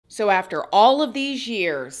So after all of these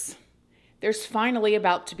years, there's finally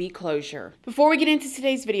about to be closure. Before we get into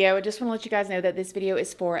today's video, I just want to let you guys know that this video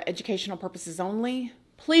is for educational purposes only.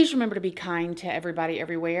 Please remember to be kind to everybody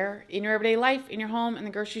everywhere, in your everyday life, in your home, in the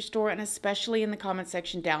grocery store, and especially in the comment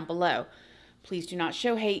section down below. Please do not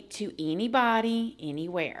show hate to anybody,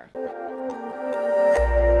 anywhere.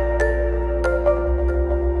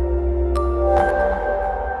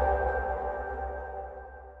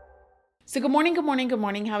 So good morning, good morning, good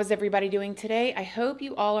morning. How is everybody doing today? I hope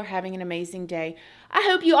you all are having an amazing day. I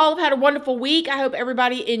hope you all have had a wonderful week. I hope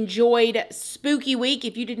everybody enjoyed Spooky Week.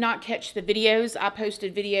 If you did not catch the videos, I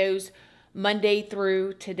posted videos Monday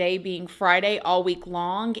through today being Friday all week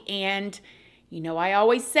long. And you know, I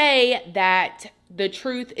always say that the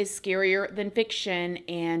truth is scarier than fiction.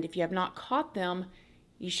 And if you have not caught them,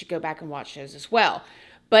 you should go back and watch those as well.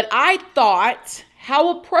 But I thought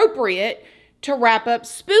how appropriate to wrap up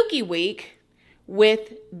Spooky Week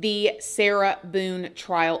with the Sarah Boone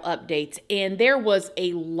trial updates. And there was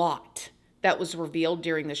a lot that was revealed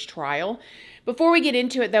during this trial. Before we get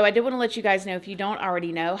into it, though, I did want to let you guys know, if you don't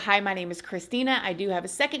already know, hi, my name is Christina. I do have a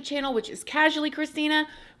second channel, which is Casually Christina.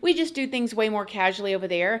 We just do things way more casually over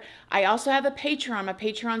there. I also have a Patreon. My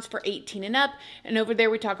Patreon's for 18 and up, and over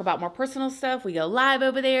there we talk about more personal stuff. We go live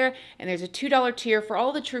over there, and there's a $2 tier for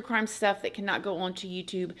all the true crime stuff that cannot go onto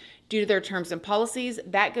YouTube due to their terms and policies.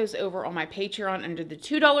 That goes over on my Patreon under the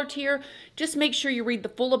 $2 tier. Just make sure you read the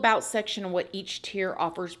full about section of what each tier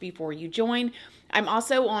offers before you join. I'm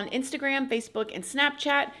also on Instagram, Facebook, and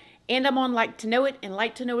Snapchat, and I'm on Like to Know It, and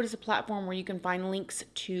Like to Know It is a platform where you can find links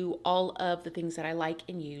to all of the things that I like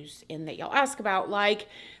and use and that y'all ask about, like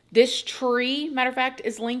this tree, matter of fact,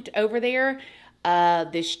 is linked over there,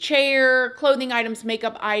 this chair, clothing items,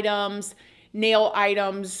 makeup items, nail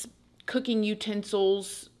items, cooking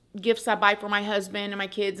utensils, gifts I buy for my husband and my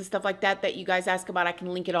kids and stuff like that that you guys ask about. I can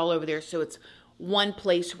link it all over there, so it's one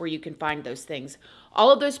place where you can find those things. All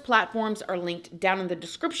of those platforms are linked down in the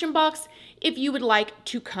description box if you would like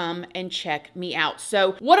to come and check me out.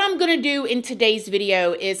 So what I'm going to do in today's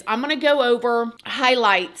video is I'm going to go over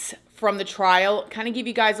highlights from the trial, kind of give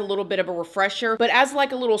you guys a little bit of a refresher, but as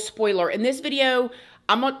like a little spoiler, in this video,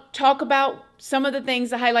 I'm going to talk about some of the things,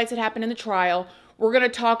 the highlights that happened in the trial. We're going to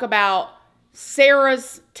talk about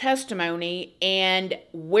Sarah's testimony and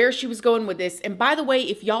where she was going with this. And by the way,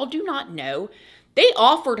 if y'all do not know, they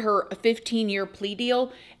offered her a 15-year plea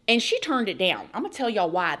deal, and she turned it down. I'm going to tell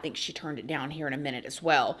y'all why I think she turned it down here in a minute as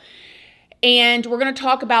well. And we're going to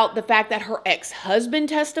talk about the fact that her ex-husband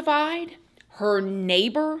testified, her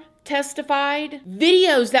neighbor testified,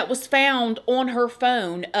 videos that was found on her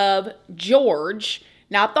phone of George.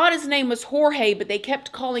 Now, I thought his name was Jorge, but they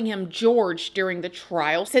kept calling him George during the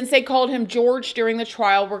trial. Since they called him George during the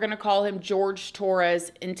trial, we're going to call him Jorge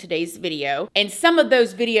Torres in today's video. And some of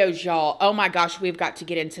those videos, y'all, oh my gosh, we've got to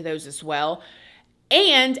get into those as well.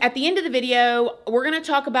 And at the end of the video, we're going to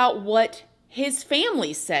talk about what his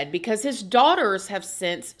family said, because his daughters have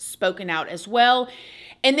since spoken out as well.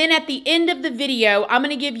 And then at the end of the video, I'm going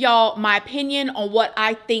to give y'all my opinion on what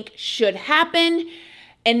I think should happen.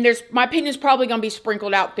 And my opinion is probably going to be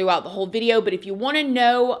sprinkled out throughout the whole video. But if you want to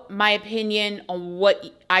know my opinion on what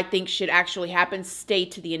I think should actually happen, stay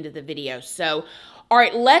to the end of the video. So, all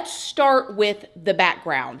right, let's start with the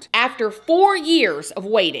background. After 4 years of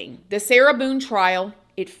waiting, the Sarah Boone trial,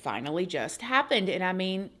 it finally just happened. And I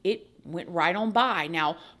mean, it went right on by.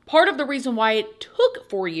 Now, part of the reason why it took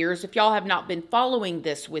 4 years, if y'all have not been following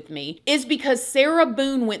this with me, is because Sarah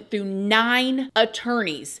Boone went through 9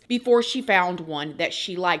 attorneys before she found one that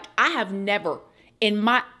she liked. I have never in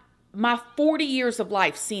my 40 years of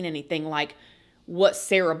life seen anything like what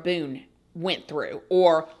Sarah Boone went through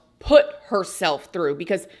or put herself through,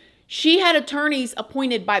 because she had attorneys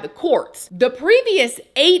appointed by the courts. The previous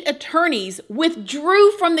 8 attorneys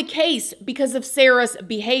withdrew from the case because of Sarah's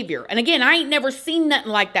behavior. And again, I ain't never seen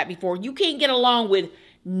nothing like that before. You can't get along with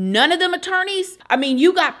none of them attorneys. I mean,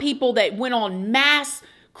 you got people that went on mass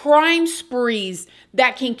crime sprees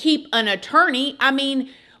that can keep an attorney. I mean,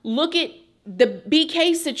 look at the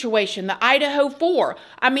BK situation, the Idaho 4.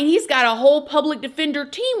 I mean, he's got a whole public defender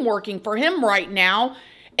team working for him right now.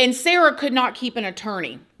 And Sarah could not keep an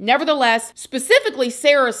attorney. Nevertheless, specifically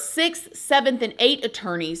Sarah's 6th, 7th, and 8th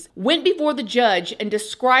attorneys went before the judge and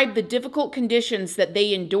described the difficult conditions that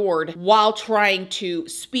they endured while trying to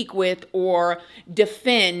speak with or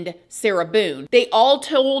defend Sarah Boone. They all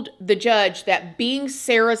told the judge that being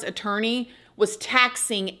Sarah's attorney was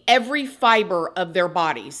taxing every fiber of their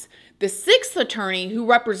bodies. The 6th attorney, who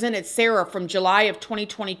represented Sarah from July of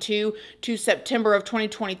 2022 to September of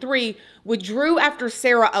 2023, withdrew after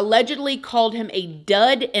Sarah allegedly called him a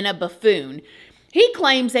dud and a buffoon. He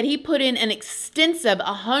claims that he put in an extensive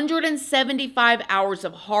 175 hours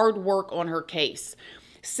of hard work on her case.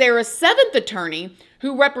 Sarah's seventh attorney,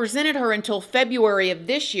 who represented her until February of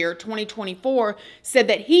this year, 2024, said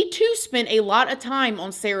that he too spent a lot of time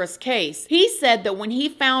on Sarah's case. He said that when he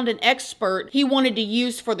found an expert he wanted to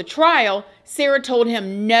use for the trial, Sarah told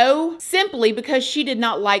him no, simply because she did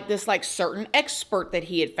not like this certain expert that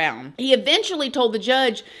he had found. He eventually told the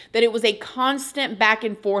judge that it was a constant back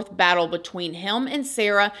and forth battle between him and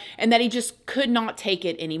Sarah and that he just could not take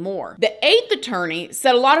it anymore. The eighth attorney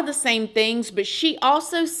said a lot of the same things, but she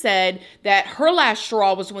also said that her last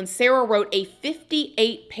straw was when Sarah wrote a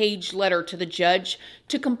 58-page letter to the judge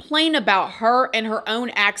to complain about her and her own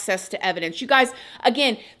access to evidence. You guys,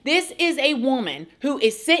 again, this is a woman who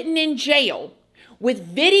is sitting in jail with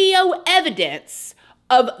video evidence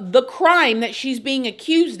of the crime that she's being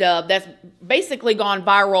accused of that's basically gone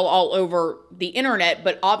viral all over the internet,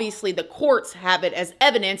 but obviously the courts have it as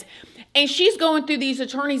evidence. And she's going through these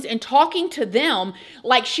attorneys and talking to them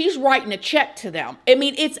like she's writing a check to them. I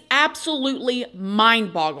mean, it's absolutely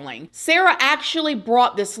mind-boggling. Sarah actually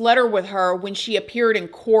brought this letter with her when she appeared in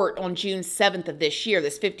court on June 7th of this year,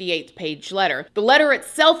 this 58-page letter. The letter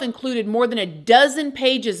itself included more than a dozen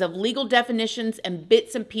pages of legal definitions and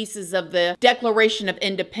bits and pieces of the Declaration of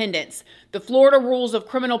Independence, the Florida Rules of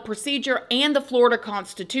Criminal Procedure, and the Florida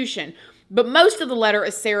Constitution. But most of the letter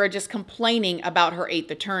is Sarah just complaining about her eighth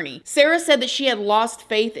attorney. Sarah said that she had lost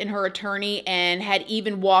faith in her attorney and had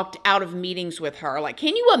even walked out of meetings with her.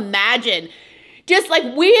 Can you imagine? Just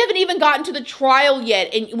we haven't even gotten to the trial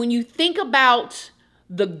yet. And when you think about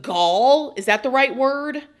the gall, is that the right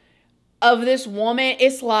word, of this woman,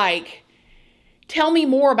 it's tell me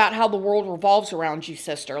more about how the world revolves around you,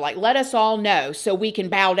 sister. Let us all know so we can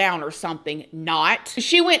bow down or something. Not.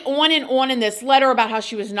 She went on and on in this letter about how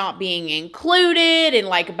she was not being included and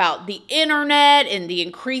about the internet and the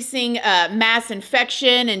increasing mass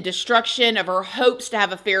infection and destruction of her hopes to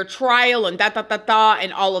have a fair trial and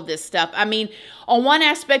and all of this stuff. I mean, on one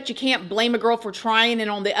aspect, you can't blame a girl for trying,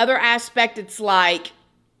 and on the other aspect, it's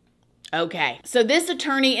okay. So this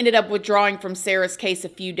attorney ended up withdrawing from Sarah's case a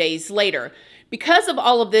few days later. Because of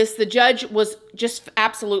all of this, the judge was just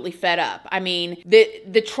absolutely fed up. I mean,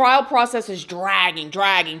 the trial process is dragging.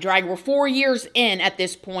 We're 4 years in at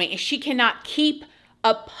this point, and she cannot keep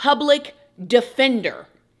a public defender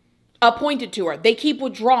appointed to her. They keep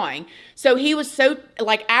withdrawing. So he was so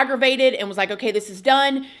aggravated and was okay, this is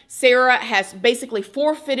done. Sarah has basically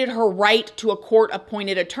forfeited her right to a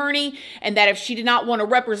court-appointed attorney, and that if she did not want to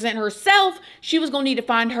represent herself, she was going to need to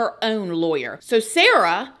find her own lawyer. So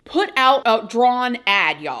Sarah put out a drawn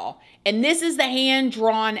ad, y'all. And this is the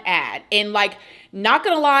hand-drawn ad. And not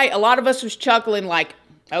gonna lie, a lot of us was chuckling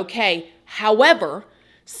okay. However,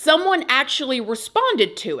 someone actually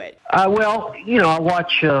responded to it. Well, I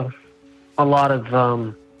watch a lot of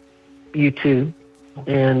YouTube,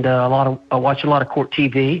 and I watch a lot of court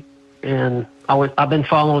TV, and I've been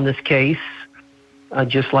following this case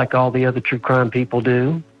just like all the other true crime people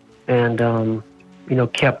do, and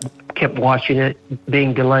kept watching it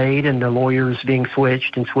being delayed and the lawyers being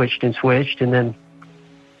switched, and then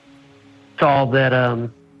saw that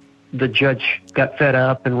the judge got fed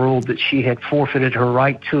up and ruled that she had forfeited her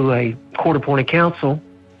right to a court-appointed counsel.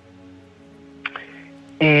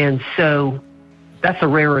 And so that's a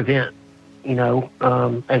rare event.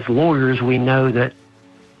 As lawyers, we know that,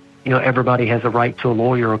 everybody has a right to a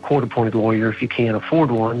lawyer, a court-appointed lawyer, if you can't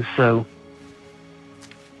afford one. So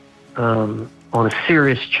on a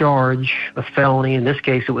serious charge, a felony, in this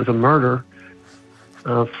case it was a murder,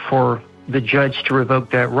 for the judge to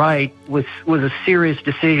revoke that right was a serious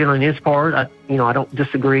decision on his part. I don't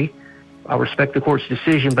disagree. I respect the court's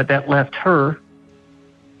decision, but that left her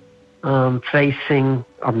facing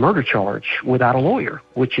a murder charge without a lawyer,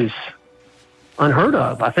 which is unheard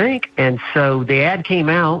of, I think. And so the ad came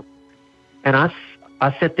out, and I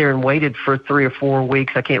sat there and waited for 3 or 4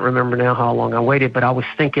 weeks. I can't remember now how long I waited, but I was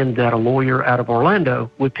thinking that a lawyer out of Orlando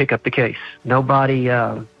would pick up the case. Nobody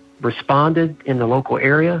responded in the local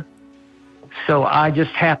area. So I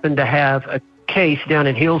just happened to have a case down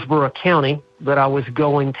in Hillsborough County that I was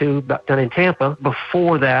going to, down in Tampa.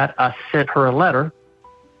 Before that, I sent her a letter,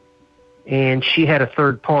 and she had a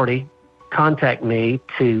third party contact me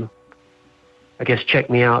to, I guess, check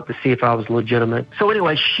me out to see if I was legitimate. So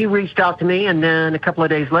anyway, she reached out to me, and then a couple of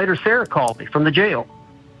days later, Sarah called me from the jail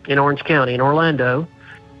in Orange County in Orlando,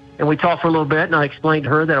 and we talked for a little bit, and I explained to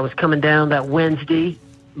her that I was coming down that Wednesday,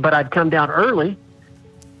 but I'd come down early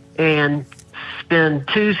and spend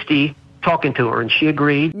Tuesday talking to her, and she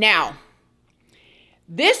agreed. Now,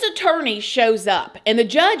 this attorney shows up, and the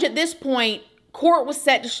judge at this point Court was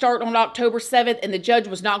set to start on October 7th, and the judge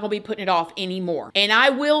was not going to be putting it off anymore. And I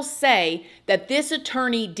will say that this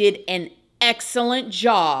attorney did an excellent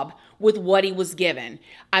job with what he was given.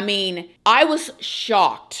 I mean, I was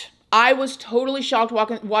shocked. I was totally shocked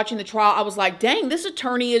watching the trial. I was like, dang, this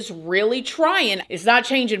attorney is really trying. It's not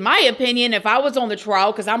changing my opinion if I was on the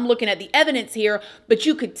trial because I'm looking at the evidence here, but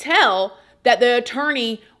you could tell that the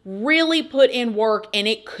attorney really put in work, and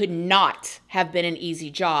it could not have been an easy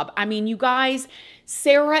job. I mean, you guys,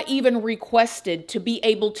 Sarah even requested to be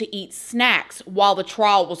able to eat snacks while the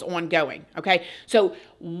trial was ongoing, okay? So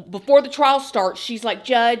before the trial starts, she's like,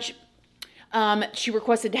 Judge, she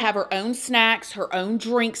requested to have her own snacks, her own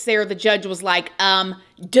drinks there. The judge was like,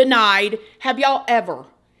 denied. Have y'all ever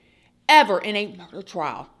in a murder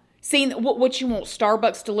trial seen what you want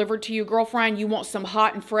Starbucks delivered to you, girlfriend? You want some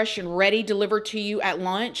hot and fresh and ready delivered to you at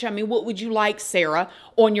lunch? I mean, what would you like, Sarah,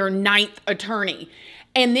 on your 9th attorney?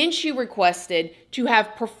 And then she requested to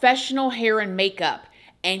have professional hair and makeup.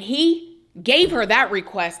 And he gave her that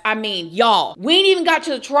request. I mean, y'all, we ain't even got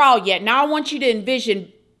to the trial yet. Now I want you to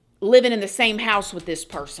envision living in the same house with this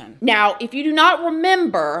person. Now, if you do not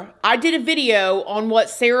remember, I did a video on what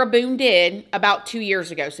Sarah Boone did about 2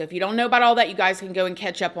 years ago. So if you don't know about all that, you guys can go and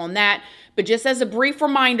catch up on that. But just as a brief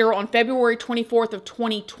reminder, on February 24th of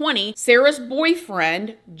 2020, Sarah's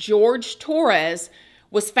boyfriend, Jorge Torres,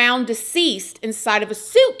 was found deceased inside of a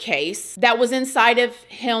suitcase that was inside of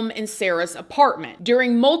him in Sarah's apartment.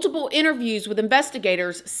 During multiple interviews with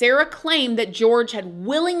investigators, Sarah claimed that George had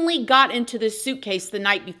willingly got into this suitcase the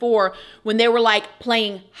night before when they were like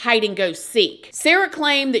playing hide and go seek. Sarah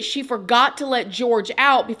claimed that she forgot to let George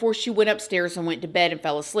out before she went upstairs and went to bed and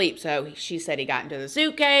fell asleep. So she said he got into the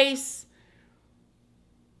suitcase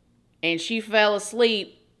and she fell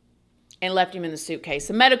asleep and left him in the suitcase.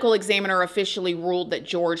 The medical examiner officially ruled that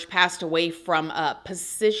George passed away from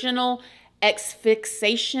positional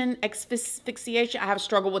asphyxiation. I have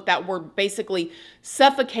struggled with that word. Basically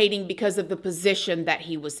suffocating because of the position that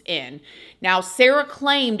he was in. Now, Sarah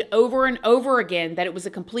claimed over and over again that it was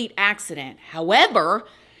a complete accident. However,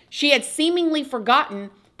 she had seemingly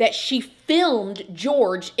forgotten that she filmed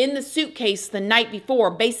George in the suitcase the night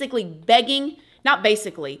before,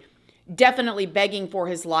 definitely begging for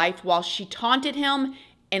his life while she taunted him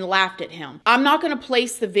and laughed at him. I'm not going to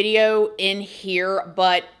place the video in here,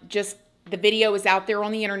 but just the video is out there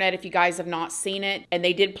on the internet if you guys have not seen it. And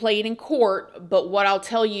they did play it in court, but what I'll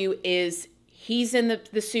tell you is he's in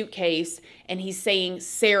the suitcase and he's saying,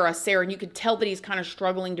 Sarah, Sarah, and you could tell that he's kind of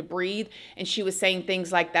struggling to breathe. And she was saying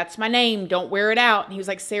things like, that's my name, don't wear it out. And he was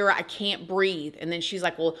like, Sarah, I can't breathe. And then she's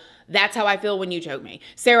like, well, that's how I feel when you choke me.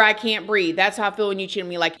 Sarah, I can't breathe. That's how I feel when you cheat on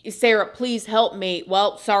me. Like, Sarah, please help me.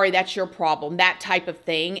 Well, sorry, that's your problem. That type of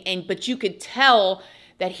thing. But you could tell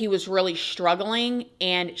that he was really struggling,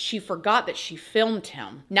 and she forgot that she filmed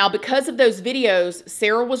him. Now, because of those videos,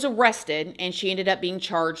 Sarah was arrested and she ended up being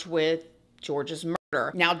charged with George's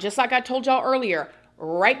murder. Now, just like I told y'all earlier,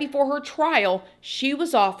 right before her trial, she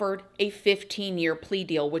was offered a 15-year plea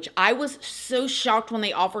deal, which I was so shocked when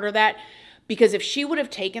they offered her that, because if she would have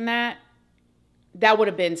taken that, that would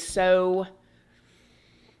have been so,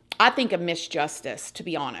 I think, a misjustice, to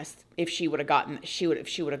be honest, if she would have gotten, she would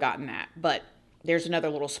have gotten that. But there's another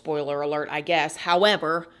little spoiler alert, I guess.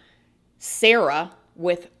 However, Sarah,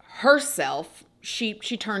 with herself, she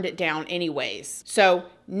turned it down anyways. So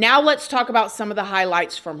now let's talk about some of the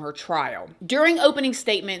highlights from her trial. During opening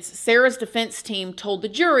statements, Sarah's defense team told the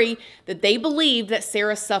jury that they believed that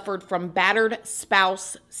Sarah suffered from battered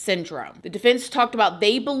spouse syndrome. The defense talked about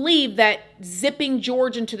they believed that zipping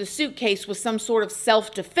George into the suitcase was some sort of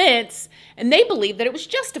self-defense, and they believed that it was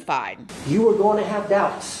justified. You are going to have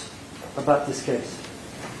doubts about this case.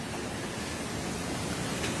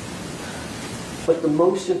 But the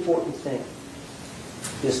most important thing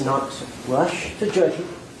is not to rush to judge it,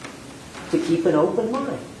 to keep an open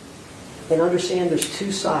mind, and understand there's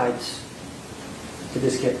two sides to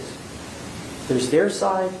this case. There's their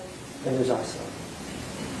side and there's our side.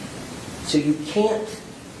 So you can't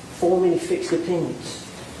form any fixed opinions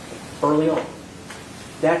early on.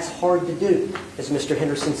 That's hard to do, as Mr.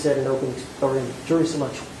 Henderson said in jury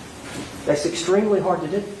selection. That's extremely hard to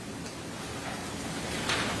do.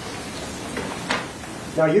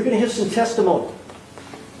 Now you're going to hear some testimony.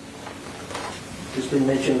 There's been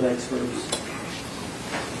mention of experts.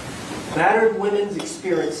 Battered women's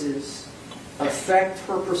experiences affect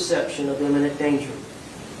her perception of imminent danger.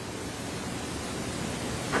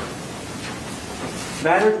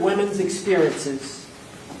 Battered women's experiences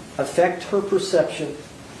affect her perception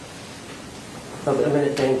of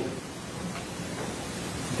imminent danger.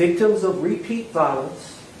 Victims of repeat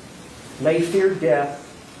violence may fear death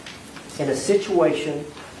in a situation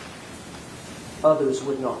others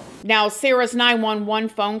would not. Now, Sarah's 911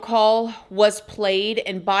 phone call was played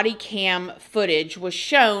and body cam footage was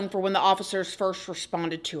shown for when the officers first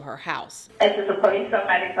responded to her house. Is this a police or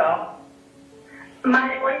medical?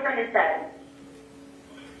 My boyfriend is dead.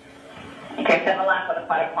 Okay, send a line for the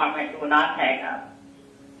fire department. Do not hang up.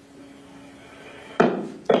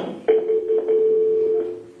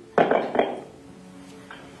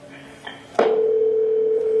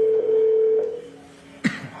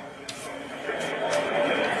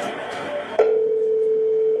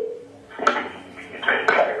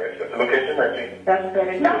 That's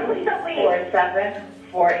good. No, please don't leave.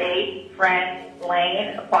 4748 France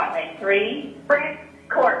Lane, apartment 3. France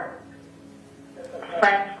Court.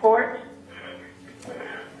 France Court?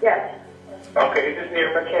 Yes. Okay, is this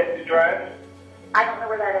near Mackenzie Drive? I don't know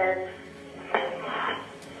where that is.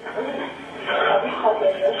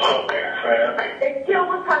 Okay. It's still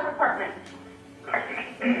with Park Apartment.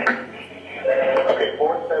 Okay,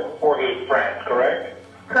 4748 France, correct?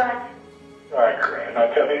 Correct. All right, correct. Now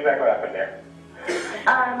tell me exactly what happened there.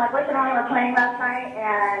 My boyfriend and I were playing last night,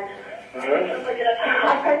 and I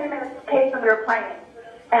put him in a case when we were playing,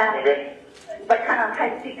 and but kind of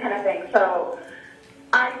hide and seek kind of thing. So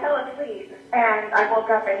I fell asleep, and I woke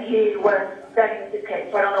up, and he was dead in the suitcase.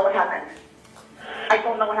 So I don't know what happened. I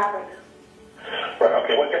don't know what happened. Right.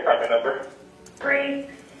 Okay. What's your apartment number? 3.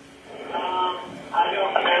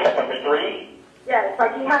 Apartment 3. Yes,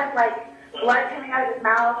 like he had like blood coming out of his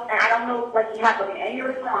mouth, and I don't know, like he had like an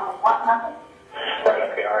aneurysm on his nothing. Right.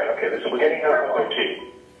 Okay. All right. Okay. So we're getting out of T.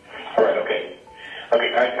 All right. Okay.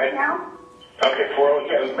 Okay. Now? Okay. 40.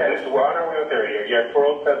 Yeah, man, this is we're on our way up there. You're at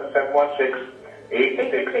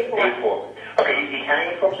 407-716-8684. Okay. Is he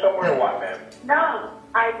hanging from somewhere or what, man? No,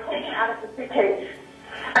 I pulled him out of the suitcase.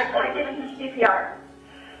 I tried giving him CPR.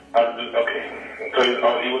 Okay. So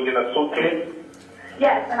he was in a suitcase?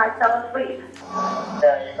 Yes, and I fell asleep.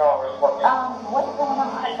 Yeah, you know, What's going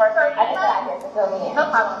on? I just got here to fill me in. No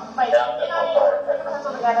problem. Like, you know, we were putting a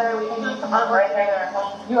puzzle together. We've been doing some artwork together.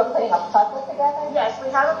 You were putting a puzzle together? Yes, we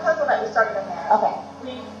have a puzzle that we started in there. Okay.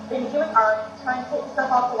 We've been doing art, trying to take stuff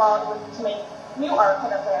off the wall to make new art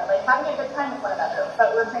kind of there, like having a good time with one another.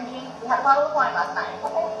 But we were drinking. We had a bottle of wine last night.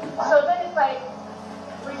 Okay. So then it's like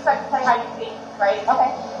we start to play hide and seek, right? Okay.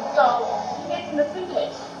 So he gets in the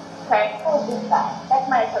suitcase. Okay. Who's this guy? That's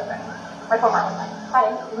my ex-husband. My former husband. How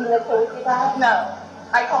did he live here with you guys? No.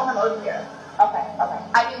 I called him over here. Okay, okay.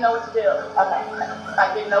 I didn't know what to do. Okay.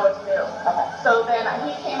 I didn't know what to do. Okay. So then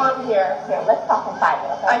he came over here. Here, let's talk in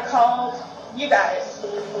private, okay? I called you guys.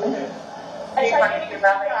 I tried to get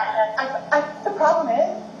the problem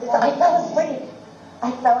is I fell asleep.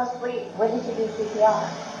 I fell asleep. When did you do CPR?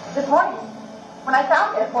 This morning. When I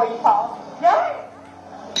found it. Before you called? Yeah.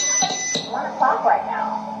 1 o'clock right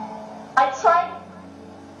now. I tried.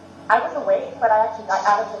 I was awake, but I actually got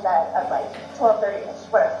out of the bed at like 12:30ish,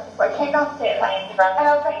 whatever. So I came downstairs, and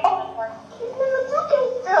I was like, oh, he's in the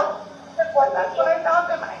suitcase still. That's when I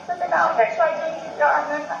found him, and I took him out, and I tried doing CPR, and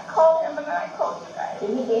then I called him, and then I called you guys.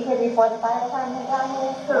 Did he get here before the fire department got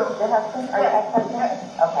here? Who? Your husband or your ex-husband? Yes.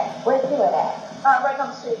 Okay. Where's he live at? Right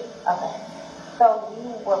down the street. Okay. So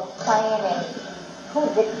you were playing and who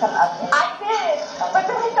did come up there? I did, but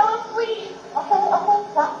then I fell asleep. Okay,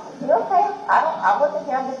 stop. You're okay. I wasn't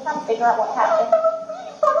here. I'm just trying to figure out what I happened. fell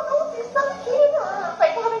asleep. I don't know if he's some kid or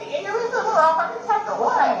like having an aneurysm or a heart attack or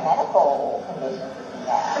What kind of what. medical conditions did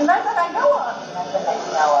he have? None that I know of. Nothing that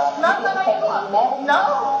you know of. None Did that I he take know any of. medicine?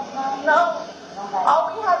 No. Okay. All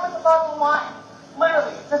we had was a bottle of wine.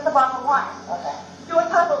 Literally, just a bottle of wine. Okay.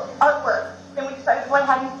 Doing puzzle artwork. Then we decided to play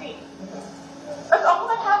hide and seek. That's all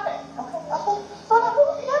that happened. Okay. So I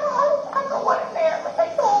moved together. I don't want it there, but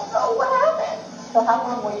I don't know what happened. So how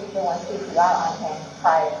long were you doing CPR on him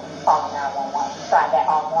prior to calling 911? You tried that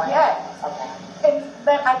all morning? Yes. Okay. And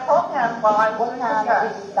then I called him while I was What doing time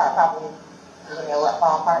CPR. did you start? Probably, you know, what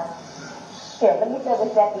ballpark? Here, let me fill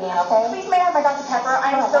this at the end, okay? Please, may I have my Dr. Pepper?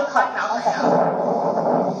 I am still cutting out right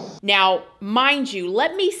now. Now, mind you,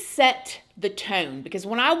 let me set the tone, because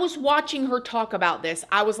when I was watching her talk about this,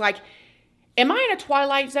 I was like, am I in a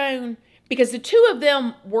Twilight Zone? Because the two of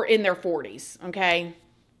them were in their 40s, okay?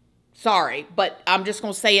 Sorry, but I'm just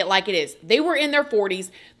going to say it like it is. They were in their 40s.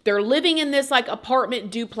 They're living in this like apartment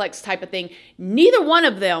duplex type of thing. Neither one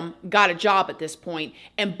of them got a job at this point,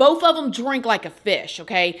 and both of them drink like a fish,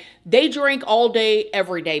 okay? They drink all day,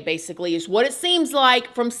 every day, basically, is what it seems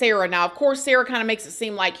like from Sarah. Now, of course, Sarah kind of makes it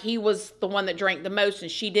seem like he was the one that drank the most and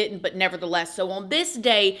she didn't, but nevertheless. So on this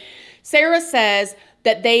day, Sarah says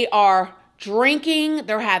that they are drinking,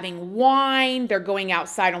 they're having wine, they're going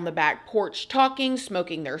outside on the back porch talking,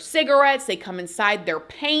 smoking their cigarettes, they come inside, they're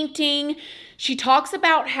painting. She talks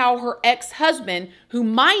about how her ex-husband, who,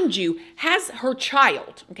 mind you, has her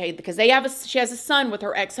child, okay, because she has a son with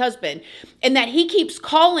her ex-husband, and that he keeps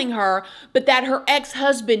calling her, but that her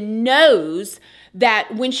ex-husband knows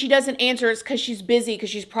that when she doesn't answer, it's because she's busy, because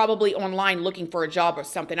she's probably online looking for a job or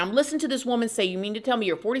something. I'm listening to this woman say, you mean to tell me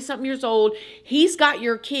you're 40-something years old, he's got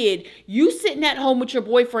your kid, you sitting at home with your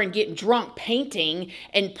boyfriend getting drunk, painting,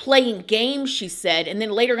 and playing games, she said, and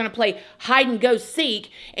then later going to play hide and go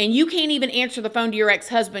seek, and you can't even answer the phone to your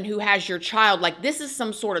ex-husband who has your child. Like, this is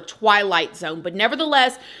some sort of Twilight Zone. But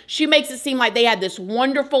nevertheless, she makes it seem like they had this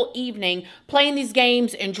wonderful evening playing these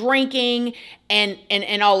games and drinking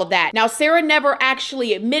and all of that. Now, Sarah never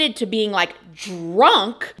actually admitted to being like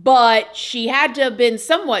drunk, but she had to have been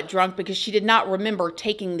somewhat drunk because she did not remember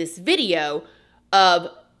taking this video of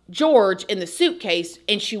George in the suitcase,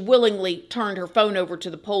 and she willingly turned her phone over to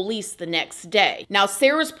the police the next day. Now,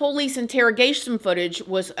 Sarah's police interrogation footage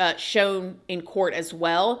was shown in court as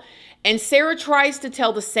well, and Sarah tries to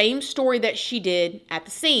tell the same story that she did at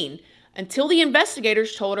the scene until the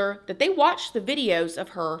investigators told her that they watched the videos of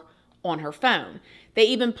her on her phone. They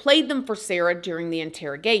even played them for Sarah during the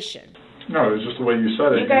interrogation. No, it's just the way you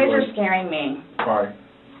said it. You guys are scaring me. Why?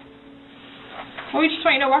 Well, we just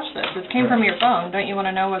want you to watch this. This came from your phone. Don't you want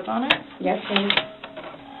to know what's on it? Yes, please.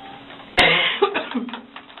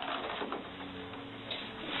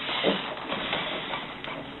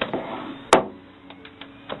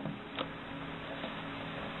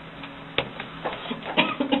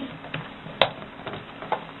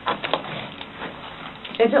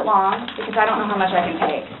 Is it long? Because I don't know how much I can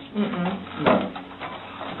take. No.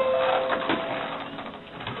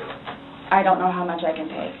 I don't know how much I can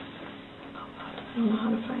take. I don't know how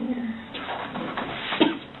to find her.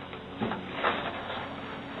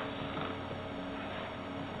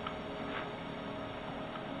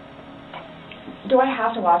 Do I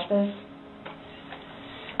have to watch this?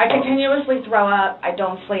 I continuously throw up. I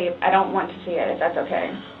don't sleep. I don't want to see it, if that's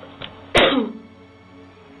okay.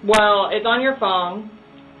 Well, it's on your phone,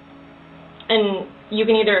 and you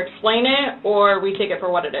can either explain it or we take it for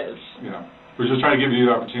what it is. Yeah. We're just trying to give you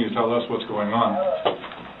the opportunity to tell us what's going on.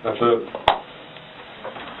 That's it.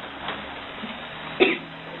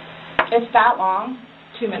 It's that long?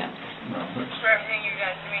 2 minutes. No, For everything you've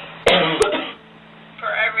done to me.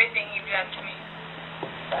 For everything you've done to me.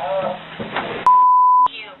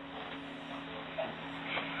 You.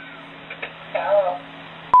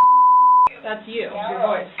 That's you, your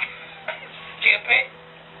voice. Stupid.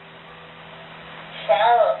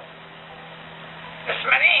 That's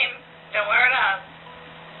my name. Don't wear it up.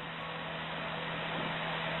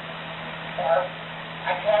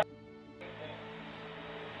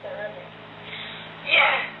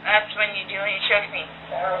 Yeah, that's when you do when you choke me.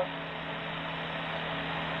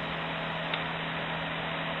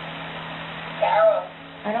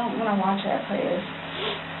 I don't want to watch it, please.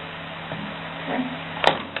 Okay.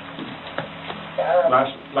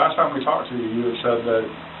 Last time we talked to you, you had said that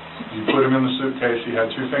you put him in the suitcase, he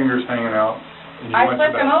had 2 fingers hanging out, and you I went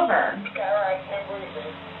flipped to him bed. over.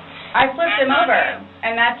 I flipped him over,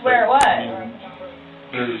 and that's where it was.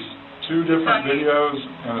 There's 2 different videos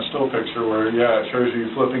and a still picture where, yeah, it shows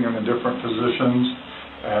you flipping him in different positions,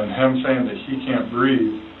 and him saying that he can't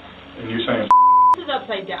breathe, and you saying... This is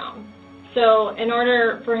upside down. So in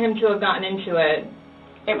order for him to have gotten into it...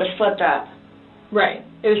 It was flipped up. Right.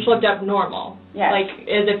 It was flipped up normal. Yes. Like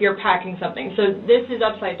as if you're packing something. So this is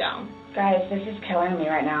upside down. Guys, this is killing me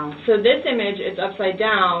right now. So this image is upside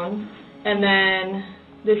down, and then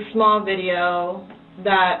this small video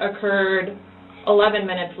that occurred 11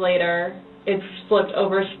 minutes later, it's flipped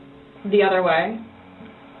over the other way,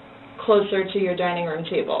 closer to your dining room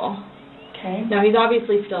table. Okay. Now he's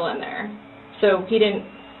obviously still in there. So he didn't,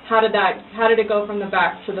 how did it go from the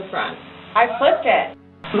back to the front? I flipped it.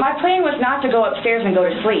 My plan was not to go upstairs and go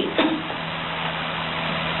to sleep.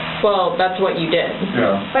 Well, that's what you did.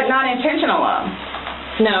 Yeah. But not intentional.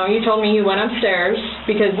 No, you told me you went upstairs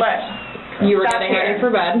because you were getting ready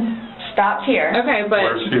for bed. Stopped here. Okay, but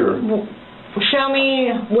Where's here? show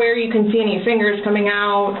me where you can see any fingers coming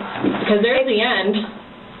out, because there's the end.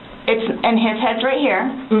 And his head's right here.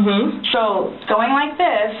 Mm-hmm. So going like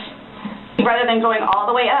this, rather than going all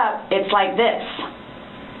the way up, it's like this.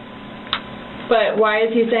 But why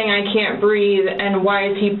is he saying I can't breathe, and why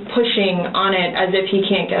is he pushing on it as if he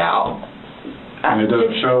can't get out? And it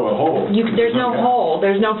doesn't show a hole. There's no hole.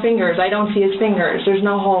 There's no fingers. I don't see his fingers. There's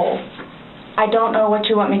no hole. I don't know what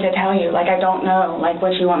you want me to tell you. Like, I don't know, like,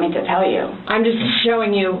 what you want me to tell you. I'm just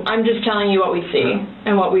telling you what we see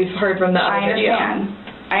and what we've heard from the other video.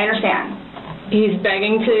 I understand. He's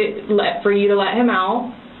begging for you to let him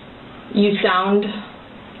out.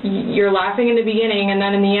 You're laughing in the beginning, and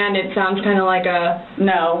then in the end it sounds kind of like a...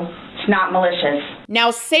 No, it's not malicious.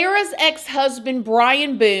 Now, Sarah's ex-husband,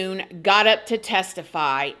 Brian Boone, got up to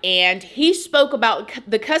testify, and he spoke about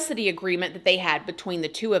the custody agreement that they had between the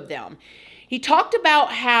two of them. He talked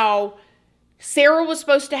about how Sarah was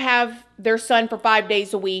supposed to have their son for 5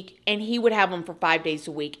 days a week, and he would have him for 5 days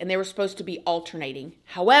a week, and they were supposed to be alternating.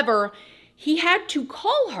 However, he had to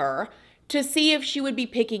call her to see if she would be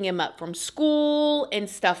picking him up from school and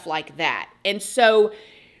stuff like that. And so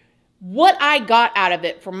what I got out of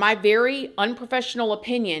it, from my very unprofessional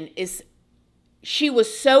opinion, is she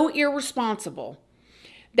was so irresponsible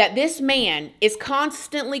that this man is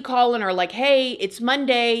constantly calling her like, hey, it's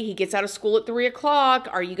Monday. He gets out of school at 3 o'clock.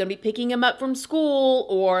 Are you going to be picking him up from school?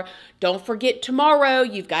 Or don't forget tomorrow,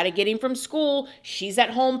 you've got to get him from school. She's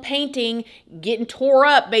at home painting, getting tore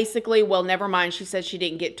up basically. Well, never mind. She says she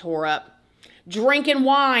didn't get tore up. Drinking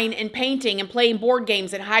wine and painting and playing board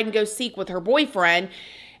games and hide and go seek with her boyfriend.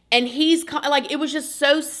 And he's like, it was just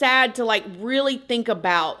so sad to like really think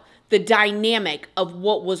about the dynamic of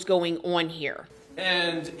what was going on here.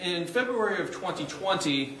 And in February of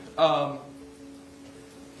 2020,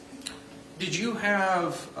 do you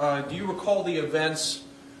recall the events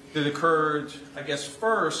that occurred, I guess,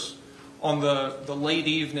 first on the late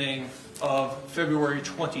evening of February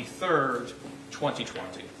 23rd,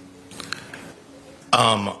 2020?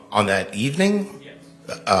 On that evening? Yes.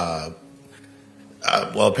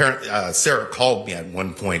 Well, apparently, Sarah called me at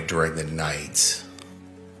one point during the night.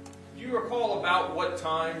 Do you recall about what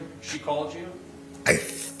time she called you? I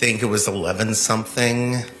think it was 11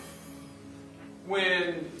 something.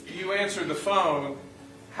 When you answered the phone,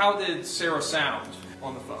 how did Sarah sound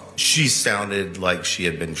on the phone? She sounded like she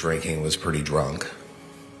had been drinking and was pretty drunk.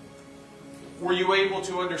 Were you able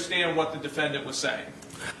to understand what the defendant was saying?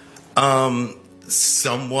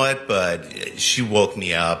 Somewhat, but she woke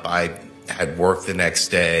me up. I had work the next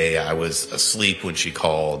day. I was asleep when she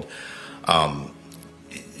called.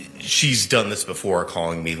 She's done this before,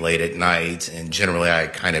 calling me late at night, and generally I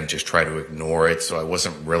kind of just try to ignore it, so I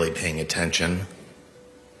wasn't really paying attention.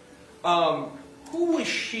 Who was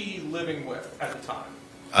she living with at the time?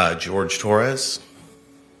 Jorge Torres.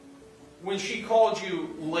 When she called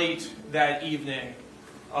you late that evening,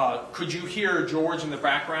 could you hear George in the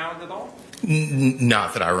background at all?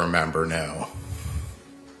 Not that I remember, no.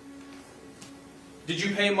 Did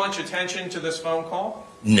you pay much attention to this phone call?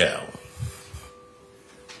 No.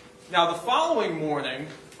 Now, the following morning,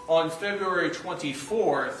 on February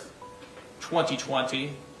 24th,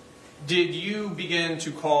 2020, did you begin to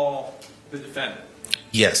call the defendant?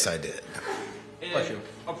 Yes, I did. And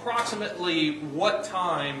approximately what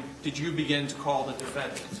time did you begin to call the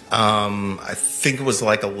defendant? I think it was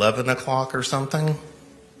like 11 o'clock or something.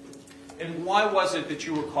 And why was it that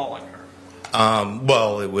you were calling her?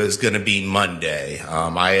 Well, it was going to be Monday.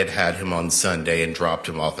 I had him on Sunday and dropped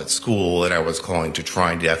him off at school, and I was calling to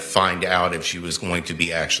try to find out if she was going to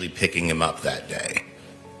be actually picking him up that day.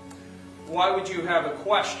 Why would you have a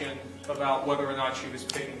question about whether or not she was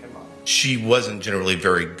picking him up? She wasn't generally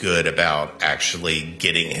very good about actually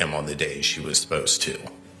getting him on the day she was supposed to.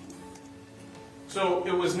 So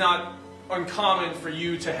it was not uncommon for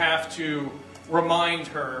you to have to remind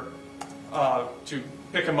her to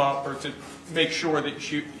pick him up, or to make sure that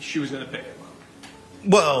she was going to pick him up?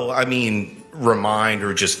 Well, I mean, remind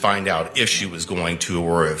or just find out if she was going to,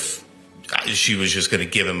 or if she was just going to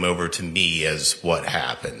give him over to me as what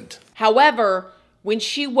happened. However, when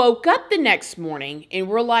she woke up the next morning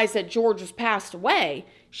and realized that George was passed away,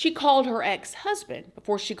 she called her ex-husband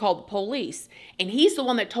before she called the police. And he's the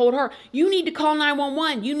one that told her, you need to call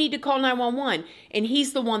 911. You need to call 911. And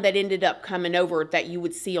he's the one that ended up coming over that you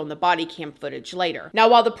would see on the body cam footage later. Now,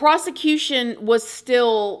 while the prosecution was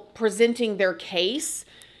still presenting their case,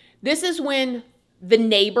 this is when the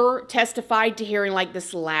neighbor testified to hearing like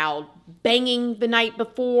this loud banging the night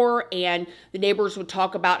before, and the neighbors would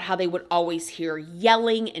talk about how they would always hear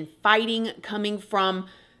yelling and fighting coming from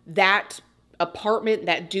that apartment,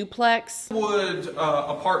 that duplex. Wood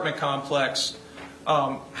apartment complex,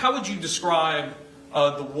 how would you describe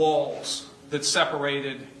the walls that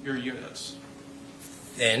separated your units?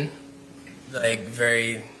 Thin, like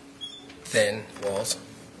very thin walls.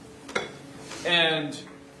 And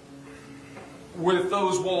with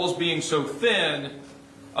those walls being so thin,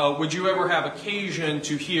 would you ever have occasion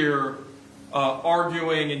to hear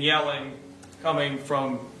arguing and yelling coming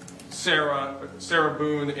from Sarah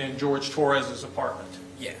Boone and Jorge Torres' apartment?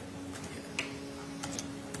 Yeah.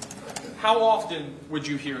 How often would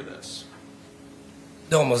you hear this?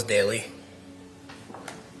 Almost daily.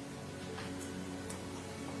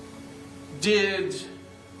 Did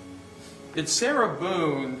Sarah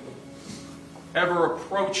Boone ever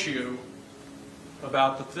approach you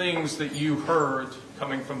about the things that you heard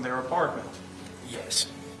coming from their apartment? Yes.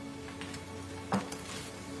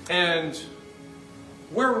 And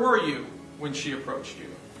where were you when she approached you?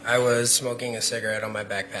 I was smoking a cigarette on my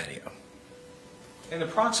back patio. And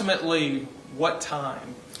approximately what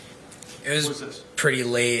time? It was pretty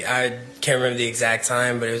late. I can't remember the exact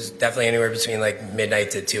time, but it was definitely anywhere between like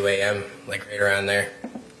midnight to 2 a.m., like right around there.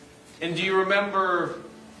 And do you remember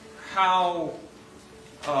how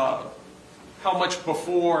much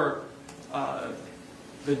before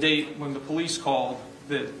the date when the police called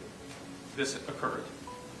that this occurred?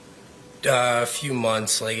 A few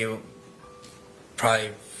months,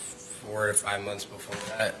 probably 4 to 5 months before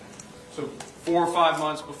that. So 4 or 5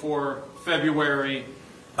 months before February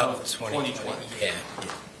of 2020. Yeah.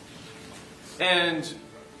 And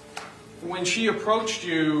when she approached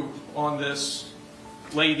you on this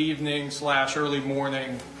late evening / early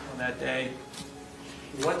morning on that day,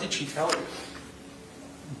 what did she tell you?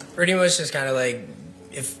 Pretty much just kind of like,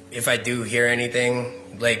 if I do hear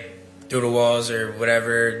anything, like through the walls or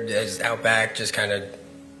whatever, just out back, just kind of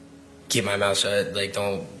keep my mouth shut, like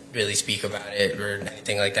don't really speak about it or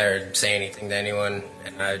anything like that or say anything to anyone.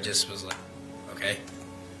 And I just was like, okay.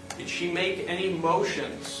 Did she make any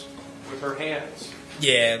motions with her hands?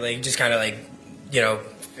 Yeah, like just kind of like,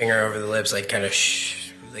 finger over the lips, like kind of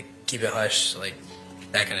shh, like keep it hush, like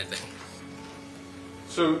that kind of thing.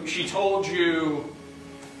 So she told you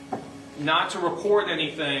not to report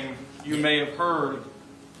anything you may have heard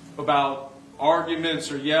about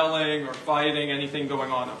arguments or yelling or fighting, anything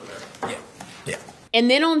going on over there? Yeah. And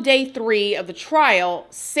then on day 3 of the trial,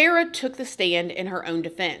 Sarah took the stand in her own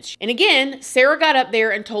defense. And again, Sarah got up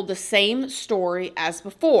there and told the same story as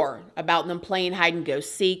before about them playing hide and go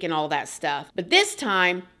seek and all that stuff. But this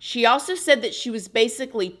time, she also said that she was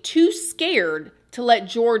basically too scared to let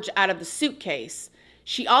George out of the suitcase.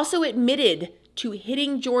 She also admitted to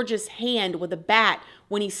hitting George's hand with a bat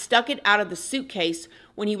when he stuck it out of the suitcase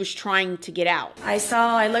when he was trying to get out.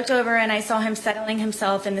 I looked over and I saw him settling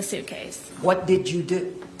himself in the suitcase. What did you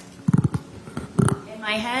do? In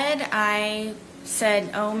my head, I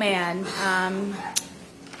said, oh man,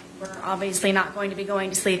 we're obviously not going to be going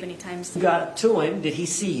to sleep anytime soon. You got up to him. Did he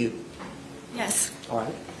see you? Yes. All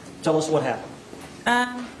right. Tell us what happened.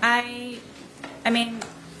 I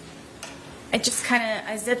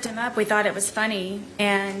zipped him up. We thought it was funny.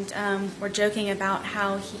 And we're joking about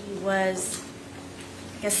how he was,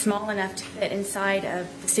 I guess, small enough to fit inside of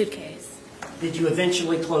the suitcase. Did you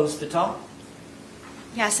eventually close the top?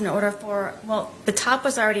 Yes, the top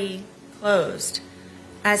was already closed.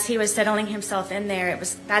 As he was settling himself in there,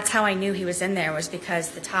 that's how I knew he was in there, was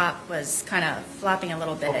because the top was kind of flopping a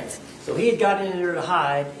little bit. Okay. So he had got in there to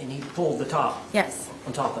hide, and he pulled the top. Yes.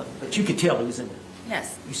 On top of it. But you could tell he was in there.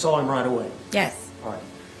 Yes. You saw him right away. Yes. All right.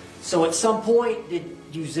 So at some point, did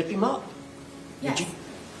you zip him up? Yes. Did you?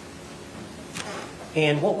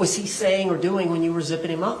 And what was he saying or doing when you were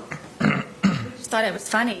zipping him up? I just thought it was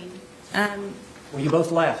funny. Were you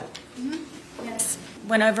both laughing? Mm-hmm. Yes.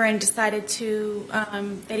 Went over and decided to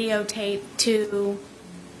videotape to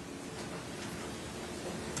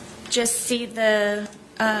just see the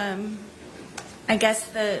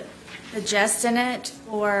jest in it,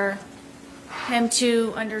 for him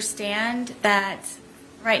to understand that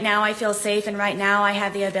right now I feel safe and right now I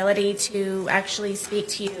have the ability to actually speak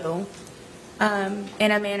to you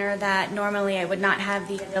in a manner that normally I would not have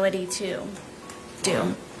the ability to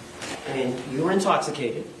do. And you were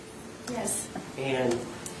intoxicated. Yes. And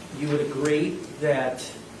you would agree that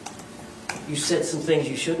you said some things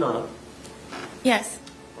you should not have. Yes.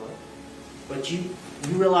 But you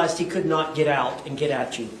realized he could not get out and get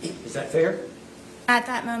at you. Is that fair? At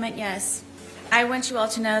that moment, yes. I want you all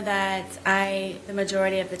to know that the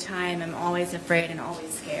majority of the time, am always afraid and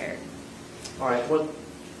always scared. All right, well,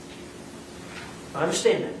 I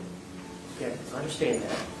understand that. Okay, I understand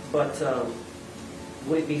that. But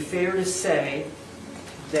would it be fair to say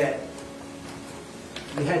that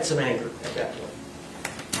you had some anger at that point?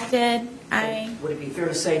 I did. Would it be fair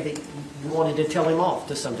to say that you wanted to tell him off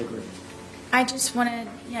to some degree? I just wanted,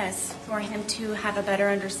 yes, for him to have a better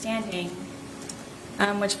understanding,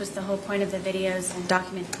 which was the whole point of the videos and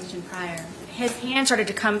documentation prior. His hand started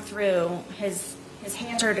to come through. His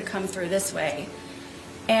hand started to come through this way.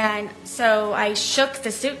 And so I shook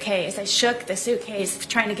the suitcase.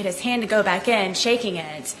 Trying to get his hand to go back in, shaking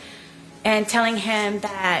it. and telling him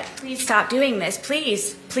that, please stop doing this.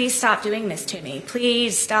 Please stop doing this to me.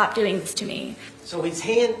 Please stop doing this to me. So his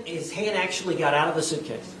hand actually got out of the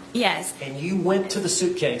suitcase? Yes. And you went to the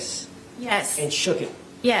suitcase? Yes. And shook it?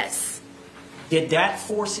 Yes. Did that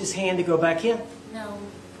force his hand to go back in? No.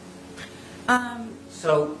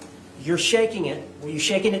 So you're shaking it. Were you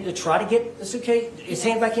shaking it to try to get the suitcase, his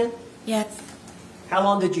hand back in? Yes. How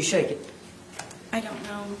long did you shake it? I don't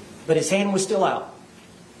know. But his hand was still out?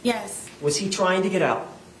 Yes. Was he trying to get out?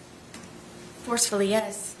 Forcefully,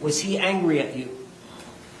 yes. Was he angry at you?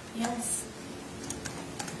 Yes.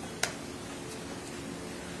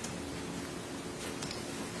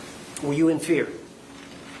 Were you in fear?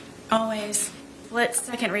 Always.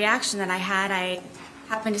 Split-second reaction that I had, I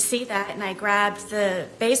happened to see that, and I grabbed the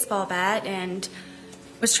baseball bat and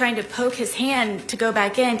was trying to poke his hand to go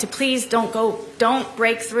back in, to please don't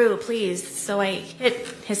break through, please. So I hit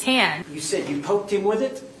his hand. You said you poked him with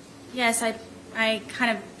it? Yes, I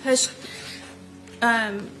kind of pushed,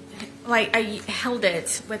 like I held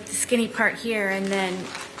it with the skinny part here, and then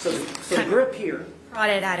So the grip here.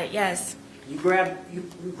 prodded at it, yes. You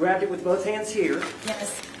grabbed it with both hands here.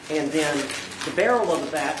 Yes. And then the barrel of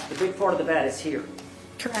the bat, the big part of the bat is here.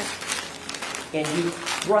 Correct. And you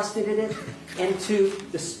thrusted it into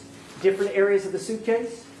the different areas of the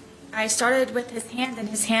suitcase? I started with his hand, and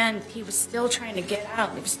his hand, he was still trying to get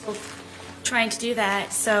out. He was still trying to do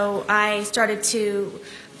that. So I started to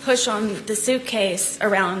push on the suitcase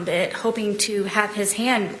around it, hoping to have his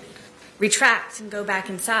hand retract and go back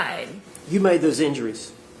inside. You made those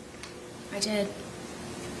injuries. I did.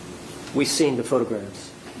 We've seen the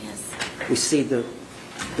photographs. Yes. We see the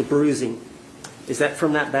bruising. Is that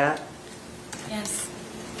from that bat? Yes.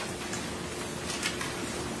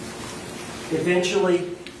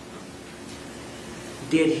 Eventually,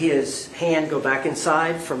 did his hand go back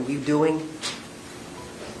inside from you doing?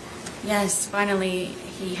 Yes, finally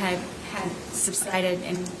he had subsided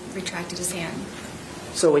and retracted his hand.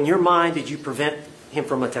 So in your mind, did you prevent him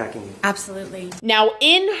from attacking you? Absolutely. Now,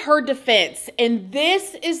 in her defense, and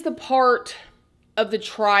this is the part of the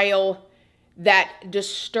trial that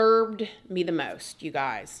disturbed me the most, you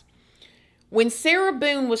guys. When Sarah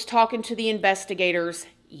Boone was talking to the investigators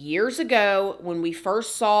years ago, when we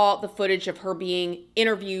first saw the footage of her being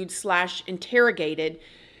interviewed / interrogated,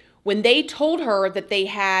 when they told her that they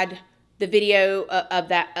had the video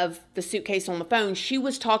of the suitcase on the phone, she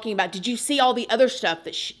was talking about, did you see all the other stuff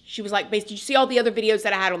that she was like, did you see all the other videos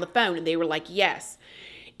that I had on the phone? And they were like, yes.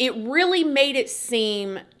 It really made it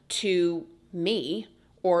seem to me,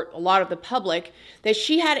 or a lot of the public, that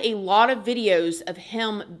she had a lot of videos of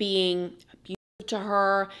him being abusive to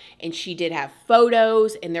her, and she did have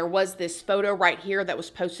photos, and there was this photo right here that was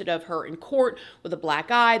posted of her in court with a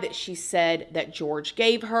black eye that she said that George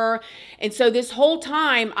gave her. And so this whole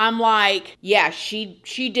time I'm like, yeah, she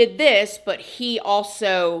did this, but he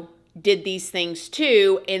also did these things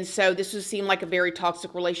too. And so this would seem like a very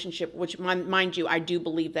toxic relationship, which mind you, I do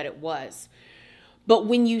believe that it was. But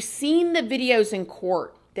when you seen the videos in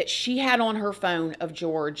court that she had on her phone of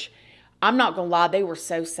George, I'm not gonna lie, they were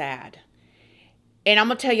so sad. And I'm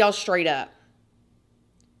going to tell y'all straight up,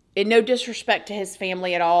 and no disrespect to his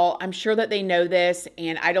family at all, I'm sure that they know this,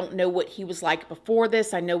 and I don't know what he was like before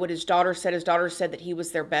this. I know what his daughter said. His daughter said that he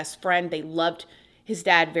was their best friend. They loved his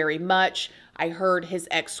dad very much. I heard his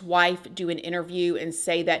ex-wife do an interview and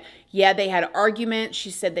say that, yeah, they had an argument.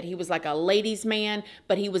 She said that he was like a ladies' man,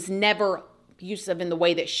 but he was never abusive in the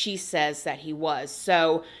way that she says that he was.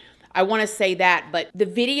 So I want to say that, but the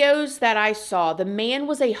videos that I saw, the man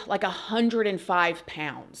was like 105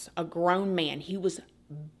 pounds, a grown man. He was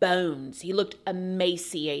bones. He looked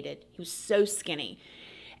emaciated. He was so skinny.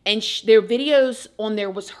 And their videos on there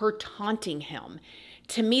was her taunting him.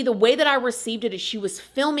 To me, the way that I received it is she was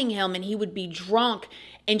filming him and he would be drunk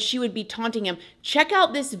and she would be taunting him. Check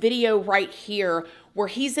out this video right here where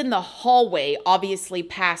he's in the hallway, obviously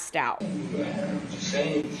passed out.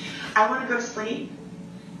 I want to go to sleep.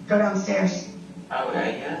 Go downstairs.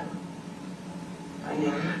 Okay, yeah. I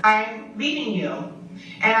know. I'm leaving you,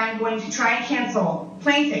 and I'm going to try and cancel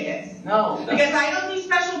plane tickets. No. Because I don't do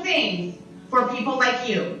special things for people like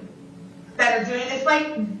you that are doing this,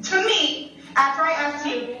 like, to me, after I asked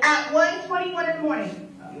you at 1:21 in the morning.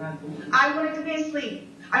 I wanted to be asleep.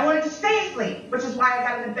 I wanted to stay asleep, which is why I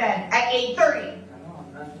got into bed at 8:30.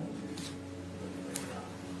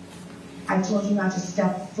 I told you not to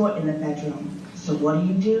step foot in the bedroom. So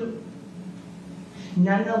what do?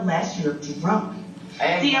 Nonetheless, you're drunk.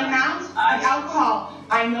 The amount of alcohol,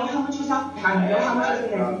 I know how much was up. I know how much was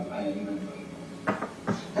in there.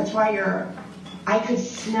 That's why I could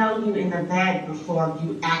smell you in the bed before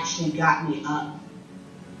you actually got me up.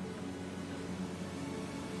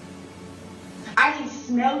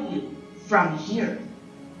 smell you from here.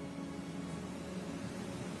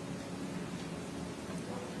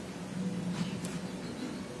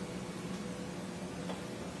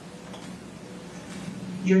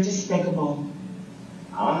 You're despicable.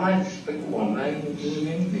 How am I despicable? I'm not even doing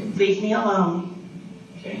anything. Leave me alone.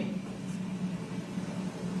 Okay.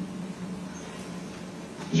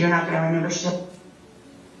 You're not gonna remember shit.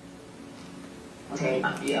 Okay.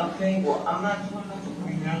 Yeah, okay. Well, I'm not doing nothing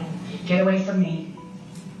right now. Get away from me.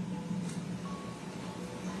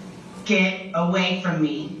 Get away from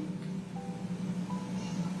me.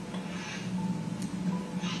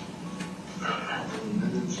 I'm not doing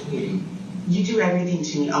nothing to you. You do everything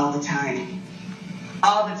to me all the time.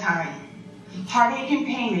 All the time. Heartache and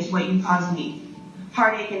pain is what you cause me.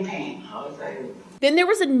 Heartache and pain. How is that? Then there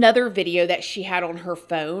was another video that she had on her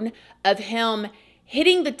phone of him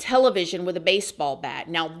hitting the television with a baseball bat.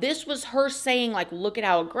 Now, this was her saying, like, look at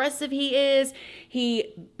how aggressive he is.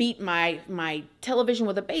 He beat my television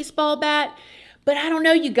with a baseball bat. But I don't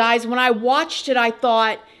know, you guys. When I watched it, I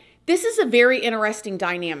thought, this is a very interesting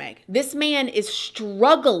dynamic. This man is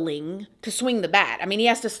struggling to swing the bat. I mean, he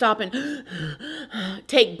has to stop and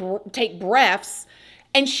take breaths,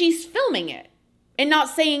 and she's filming it and not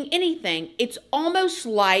saying anything. It's almost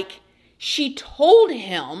like she told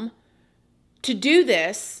him to do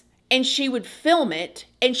this and she would film it,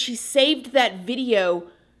 and she saved that video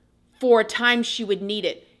for a time she would need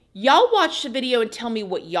it. Y'all watch the video and tell me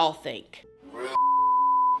what y'all think. Real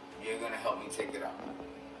you're gonna help me take it out.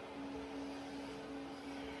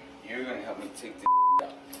 You're gonna help me take this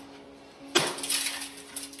out.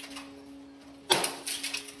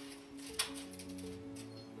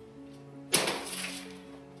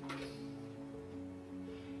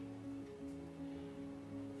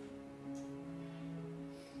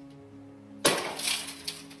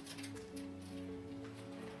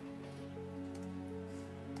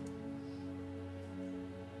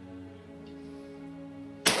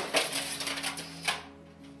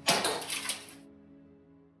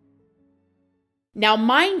 Now,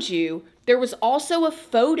 mind you, there was also a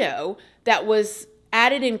photo that was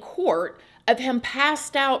added in court of him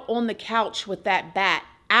passed out on the couch with that bat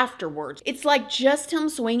afterwards. It's like just him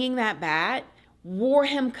swinging that bat wore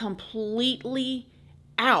him completely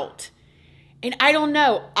out. And I don't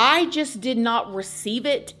know, I just did not receive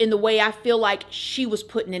it in the way I feel like she was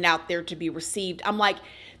putting it out there to be received. I'm like,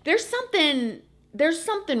 there's something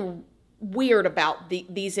weird about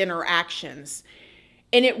these interactions.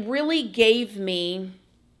 And it really gave me,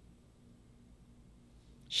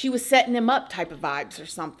 she was setting him up type of vibes or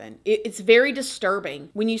something. It's very disturbing.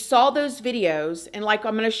 When you saw those videos, and like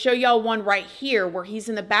I'm going to show y'all one right here where he's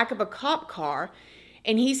in the back of a cop car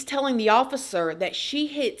and he's telling the officer that she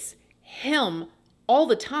hits him all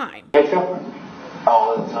the time.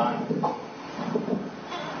 All the time.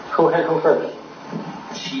 Who hit who first?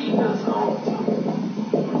 She does all the time.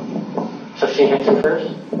 So she hits him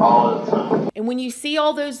first? All the time. And when you see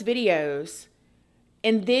all those videos,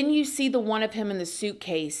 and then you see the one of him in the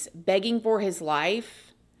suitcase begging for his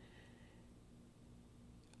life,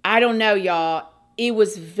 I don't know, y'all. It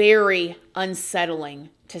was very unsettling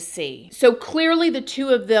to see. So clearly the two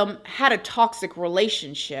of them had a toxic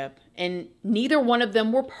relationship, and neither one of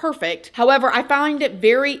them were perfect. However, I find it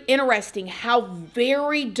very interesting how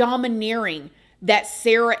very domineering that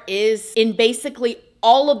Sarah is in basically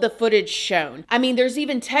all of the footage shown. I mean, there's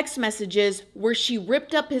even text messages where she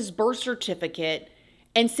ripped up his birth certificate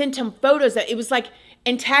and sent him photos that it was like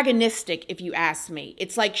antagonistic, if you ask me.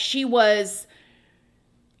 It's like she was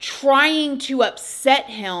trying to upset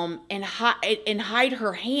him and hide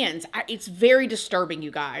her hands. It's very disturbing, you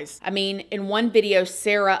guys. I mean, in one video,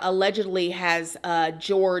 Sarah allegedly has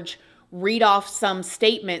George read off some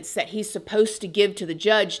statements that he's supposed to give to the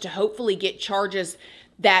judge to hopefully get charges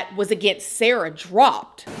that was against Sarah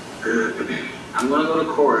dropped. I'm gonna go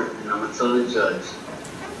to court and I'm gonna tell the judge,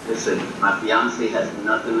 listen, my fiance has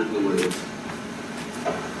nothing to do with it.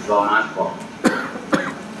 It's all my fault.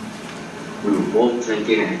 We were both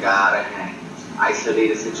drinking and it got out of hand.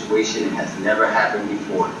 Isolated situation, it has never happened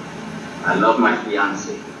before. I love my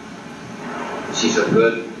fiance. She's a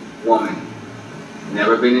good woman.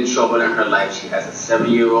 Never been in trouble in her life. She has a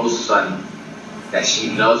 7-year-old son that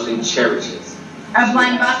she loves and cherishes. A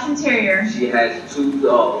blind Boston Terrier. She has 2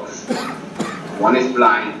 dogs. One is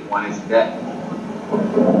blind, one is deaf.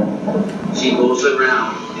 She goes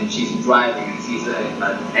around and she's driving and sees an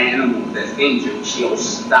animal that's injured. She'll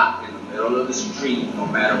stop in the middle of the street, no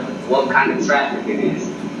matter what kind of traffic it is,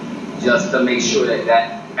 just to make sure that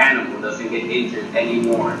that animal doesn't get injured any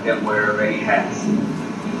more than where it already has.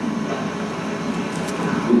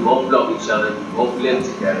 We both love each other. We both live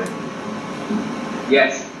together.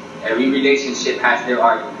 Yes, every relationship has their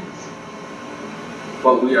arguments.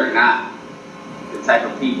 But we are not the type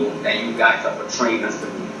of people that you guys are portraying us to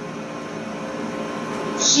be.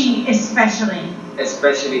 She especially.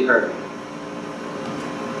 Especially her.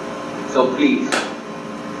 So please,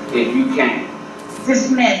 if you can,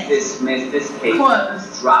 dismiss this case.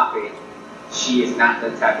 Closed. Drop it. She is not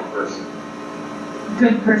the type of person.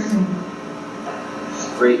 Good person.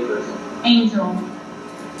 Great person. Angel.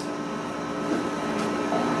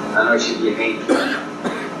 I know she'd be an angel.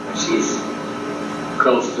 She's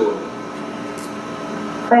close to it.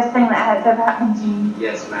 Best thing that has ever happened to you.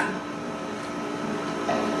 Yes, ma'am.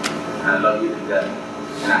 I love you to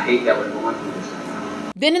death. And I hate that we're going through this right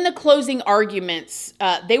now. Then in the closing arguments,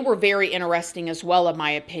 they were very interesting as well, in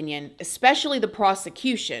my opinion, especially the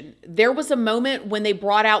prosecution. There was a moment when they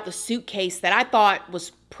brought out the suitcase that I thought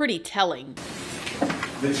was pretty telling.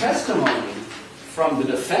 The testimony from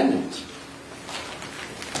the defendant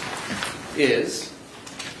is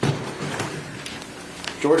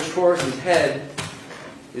Jorge Torres' head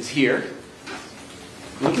is here.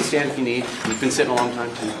 You can stand if you need. You've been sitting a long time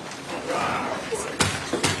too.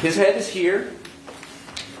 His head is here.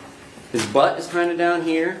 His butt is kind of down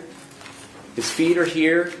here. His feet are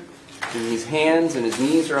here. And his hands and his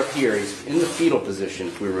knees are up here. He's in the fetal position,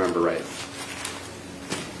 if we remember right.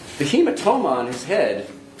 The hematoma on his head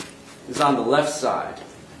is on the left side.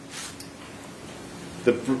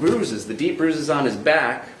 The bruises, the deep bruises on his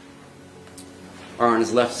back, are on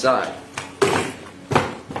his left side.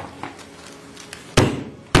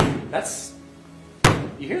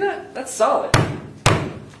 You hear that? That's solid.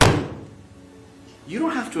 You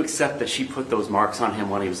don't have to accept that she put those marks on him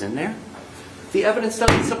when he was in there. The evidence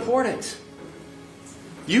doesn't support it.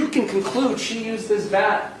 You can conclude she used this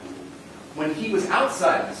bat when he was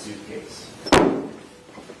outside the suitcase.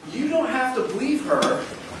 You don't have to believe her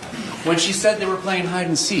when she said they were playing hide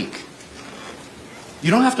and seek.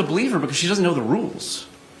 You don't have to believe her because she doesn't know the rules.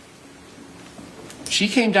 She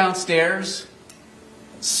came downstairs,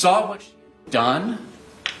 saw what she'd done,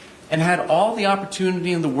 and had all the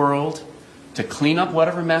opportunity in the world to clean up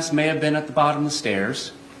whatever mess may have been at the bottom of the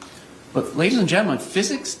stairs. But ladies and gentlemen,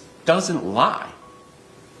 physics doesn't lie.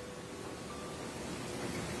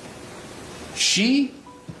 She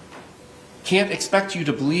can't expect you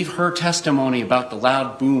to believe her testimony about the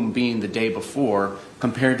loud boom being the day before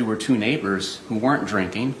compared to her two neighbors who weren't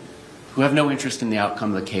drinking, who have no interest in the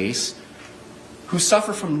outcome of the case, who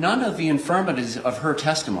suffer from none of the infirmities of her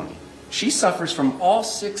testimony. She suffers from all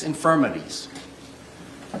 6 infirmities.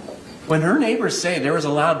 When her neighbors say there was a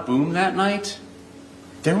loud boom that night,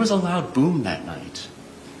 there was a loud boom that night.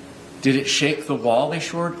 Did it shake the wall they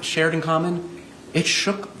shared in common? It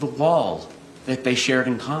shook the wall that they shared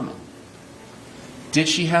in common. Did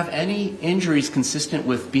she have any injuries consistent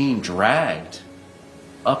with being dragged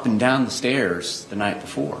up and down the stairs the night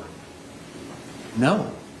before?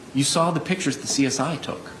 No. You saw the pictures the CSI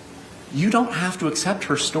took. You don't have to accept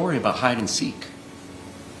her story about hide and seek.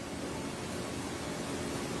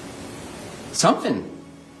 Something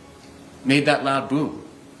made that loud boom.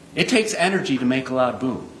 It takes energy to make a loud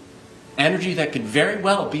boom. Energy that could very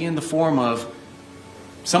well be in the form of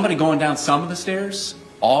somebody going down some of the stairs,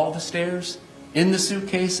 all of the stairs, in the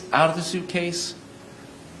suitcase, out of the suitcase.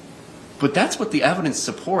 But that's what the evidence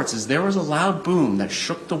supports, is there was a loud boom that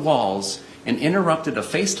shook the walls and interrupted a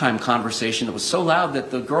FaceTime conversation that was so loud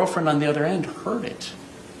that the girlfriend on the other end heard it.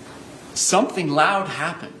 Something loud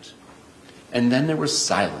happened. And then there was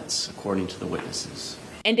silence, according to the witnesses.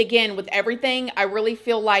 And again, with everything, I really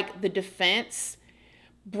feel like the defense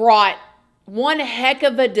brought one heck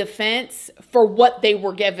of a defense for what they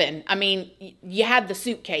were given. I mean, you have the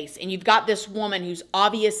suitcase, and you've got this woman who's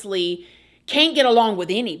obviously can't get along with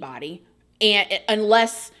anybody, and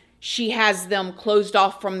unless she has them closed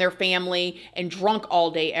off from their family and drunk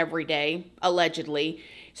all day, every day, allegedly.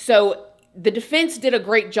 So the defense did a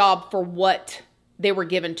great job for what they were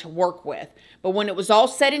given to work with. But when it was all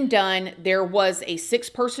said and done, there was a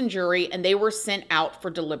 6-person jury, and they were sent out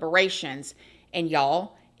for deliberations. And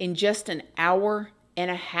y'all, in just an hour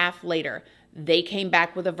and a half later, they came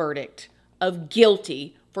back with a verdict of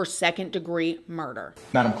guilty for second-degree murder.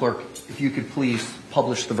 Madam Clerk, if you could please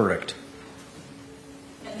publish the verdict.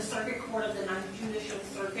 In the Circuit Court of the 9th Judicial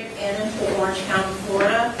Circuit and in Orange County,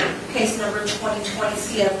 Florida, case number 2020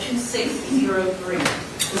 CF 2603,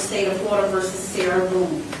 the state of Florida versus Sarah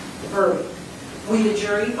Boone. Verdict. We, the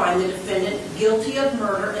jury, find the defendant guilty of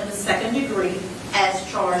murder in the second degree as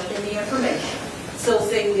charged in the information. So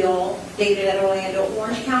say we all, dated at Orlando,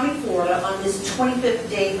 Orange County, Florida, on this 25th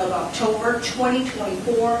day of October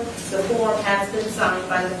 2024. The form has been signed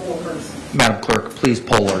by the foreperson. Madam Clerk, please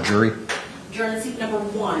poll our jury. Jury Juror seat number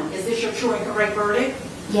 1, is this your true and correct verdict?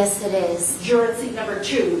 Yes, it is. Juror seat number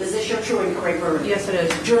 2, is this your true and correct verdict? Yes, it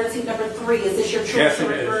is. Juror seat number 3, is this your true and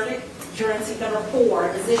correct verdict? Juror seat number 4,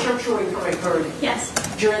 is this your true and correct verdict?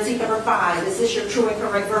 Yes. Juror seat number 5, is this your true and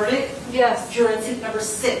correct verdict? Yes. Juror seat number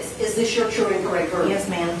 6, is this your true and correct verdict? Yes,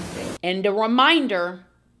 ma'am. And a reminder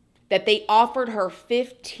that they offered her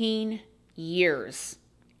 15 years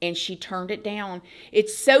and she turned it down.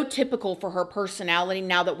 It's so typical for her personality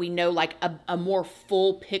now that we know like a more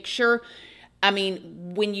full picture. I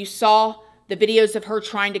mean, when you saw the videos of her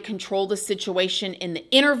trying to control the situation in the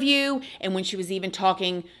interview, and when she was even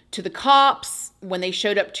talking to the cops when they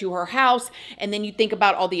showed up to her house, and then you think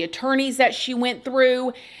about all the attorneys that she went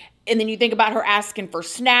through, and then you think about her asking for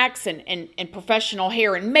snacks and professional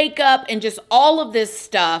hair and makeup and just all of this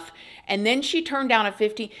stuff, and then she turned down a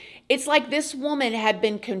 50. It's like this woman had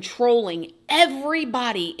been controlling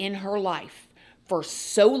everybody in her life for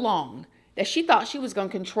so long that she thought she was going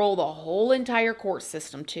to control the whole entire court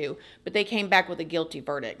system too, but they came back with a guilty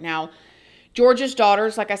verdict. Now, George's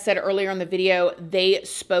daughters, like I said earlier in the video, they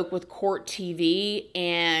spoke with Court TV,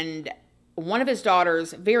 and one of his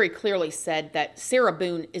daughters very clearly said that Sarah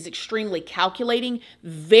Boone is extremely calculating,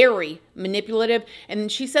 very manipulative, and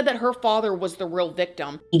she said that her father was the real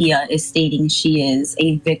victim. Media is stating she is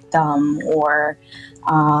a victim or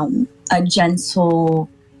a gentle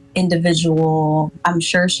individual. I'm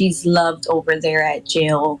sure she's loved over there at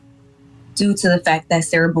jail due to the fact that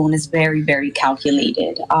Sarah Boone is very, very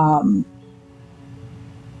calculated.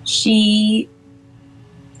 She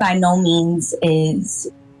by no means is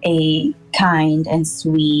a kind and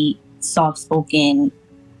sweet, soft-spoken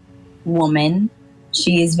woman.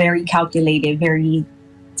 She is very calculated, very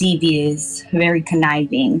devious, very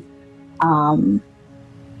conniving.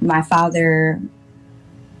 My father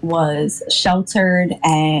was sheltered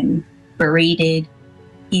and berated.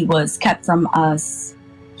 He was kept from us.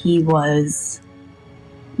 He was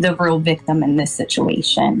the real victim in this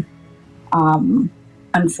situation.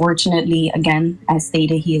 Unfortunately, again, as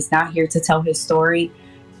stated, he is not here to tell his story,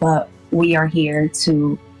 but we are here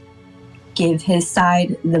to give his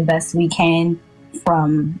side the best we can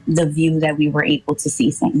from the view that we were able to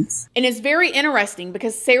see things. And it's very interesting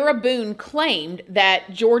because Sarah Boone claimed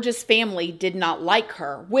that George's family did not like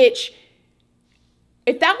her, which,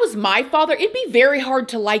 if that was my father, it'd be very hard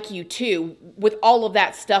to like you too with all of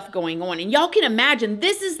that stuff going on. And y'all can imagine,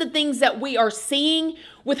 this is the things that we are seeing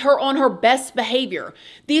with her on her best behavior.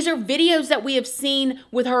 These are videos that we have seen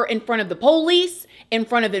with her in front of the police, in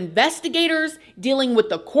front of investigators, dealing with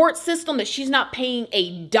the court system that she's not paying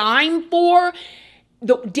a dime for,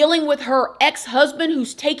 dealing with her ex-husband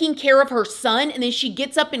who's taking care of her son, and then she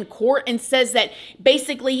gets up in court and says that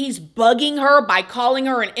basically he's bugging her by calling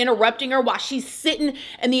her and interrupting her while she's sitting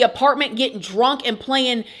in the apartment getting drunk and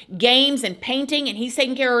playing games and painting, and he's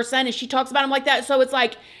taking care of her son, and she talks about him like that. So it's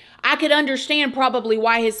like, I could understand probably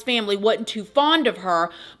why his family wasn't too fond of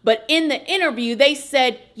her, but in the interview they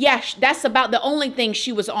said, yeah, that's about the only thing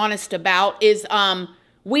she was honest about is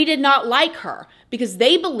we did not like her because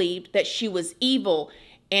they believed that she was evil.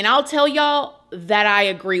 And I'll tell y'all that I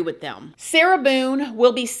agree with them. Sarah Boone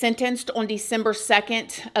will be sentenced on December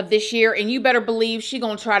 2nd of this year, and you better believe she's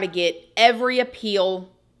going to try to get every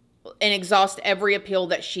appeal and exhaust every appeal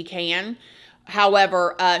that she can.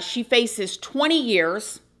 However, she faces 20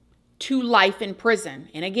 years to life in prison.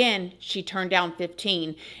 And again, she turned down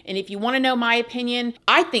 15. And if you want to know my opinion,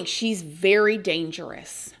 I think she's very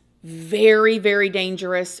dangerous. Very, very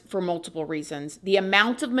dangerous for multiple reasons. The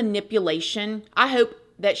amount of manipulation, I hope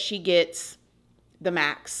that she gets the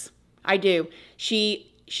max. I do.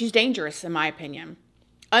 She's dangerous in my opinion.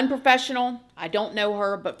 Unprofessional, I don't know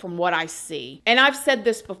her, but from what I see. And I've said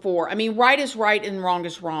this before, I mean, right is right and wrong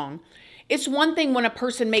is wrong. It's one thing when a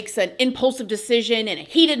person makes an impulsive decision in a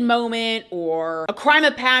heated moment or a crime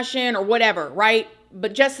of passion or whatever, right?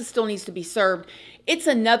 But justice still needs to be served. It's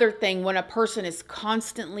another thing when a person is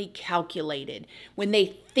constantly calculated, when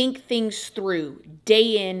they think things through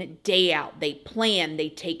day in, day out. They plan, they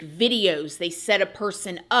take videos, they set a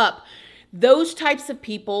person up. Those types of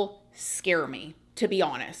people scare me, to be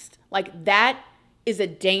honest. Like, that is a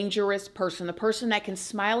dangerous person. The person that can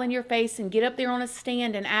smile in your face and get up there on a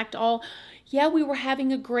stand and act all, yeah, we were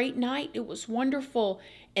having a great night, it was wonderful,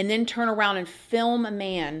 and then turn around and film a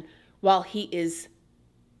man while he is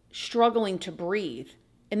struggling to breathe,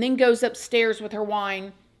 and then goes upstairs with her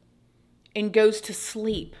wine and goes to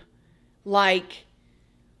sleep. Like,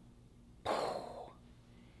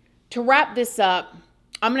 to wrap this up,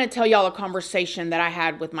 I'm going to tell y'all a conversation that I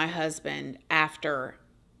had with my husband after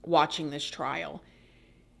watching this trial.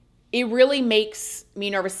 it really makes me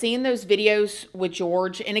nervous seeing those videos with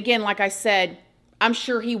George. And again, like I said, I'm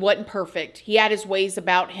sure he wasn't perfect. He had his ways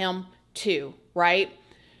about him too, right?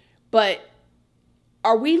 But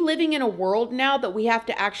are we living in a world now that we have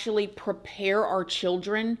to actually prepare our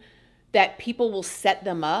children that people will set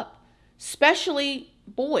them up, especially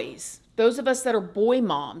boys, those of us that are boy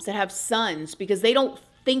moms that have sons, because they don't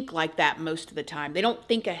think like that most of the time. They don't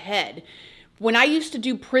think ahead. When I used to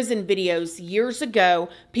do prison videos years ago,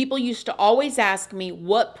 people used to always ask me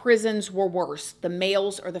what prisons were worse, the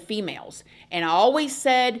males or the females. And I always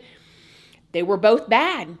said they were both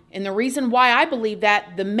bad. And the reason why I believe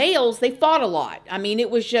that, the males, they fought a lot. I mean,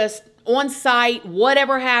 it was just on site,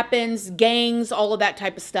 whatever happens, gangs, all of that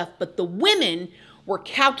type of stuff. But the women were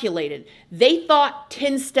calculated. They thought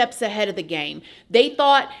 10 steps ahead of the game. They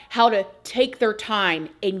thought how to take their time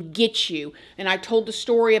and get you. And I told the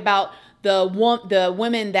story about the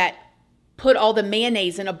women that put all the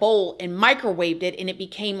mayonnaise in a bowl and microwaved it, and it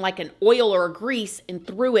became like an oil or a grease, and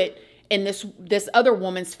threw it in this other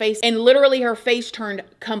woman's face, and literally her face turned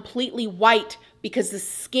completely white because the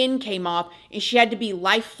skin came off and she had to be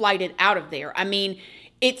life flighted out of there. I mean,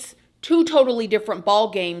 it's two totally different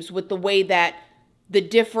ball games with the way that the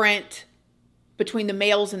different between the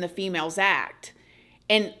males and the females act.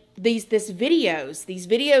 And these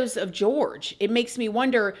videos of George, it makes me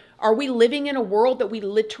wonder, are we living in a world that we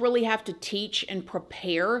literally have to teach and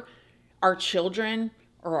prepare our children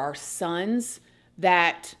or our sons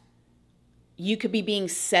that you could be being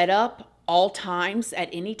set up all times at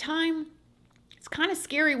any time? It's kind of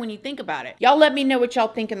scary when you think about it. Y'all let me know what y'all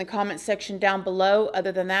think in the comment section down below.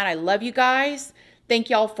 Other than that, I love you guys. Thank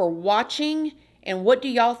y'all for watching. And what do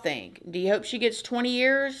y'all think? Do you hope she gets 20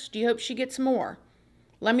 years? Do you hope she gets more?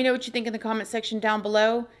 Let me know what you think in the comment section down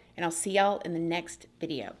below, and I'll see y'all in the next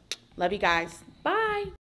video. Love you guys.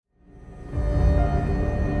 Bye.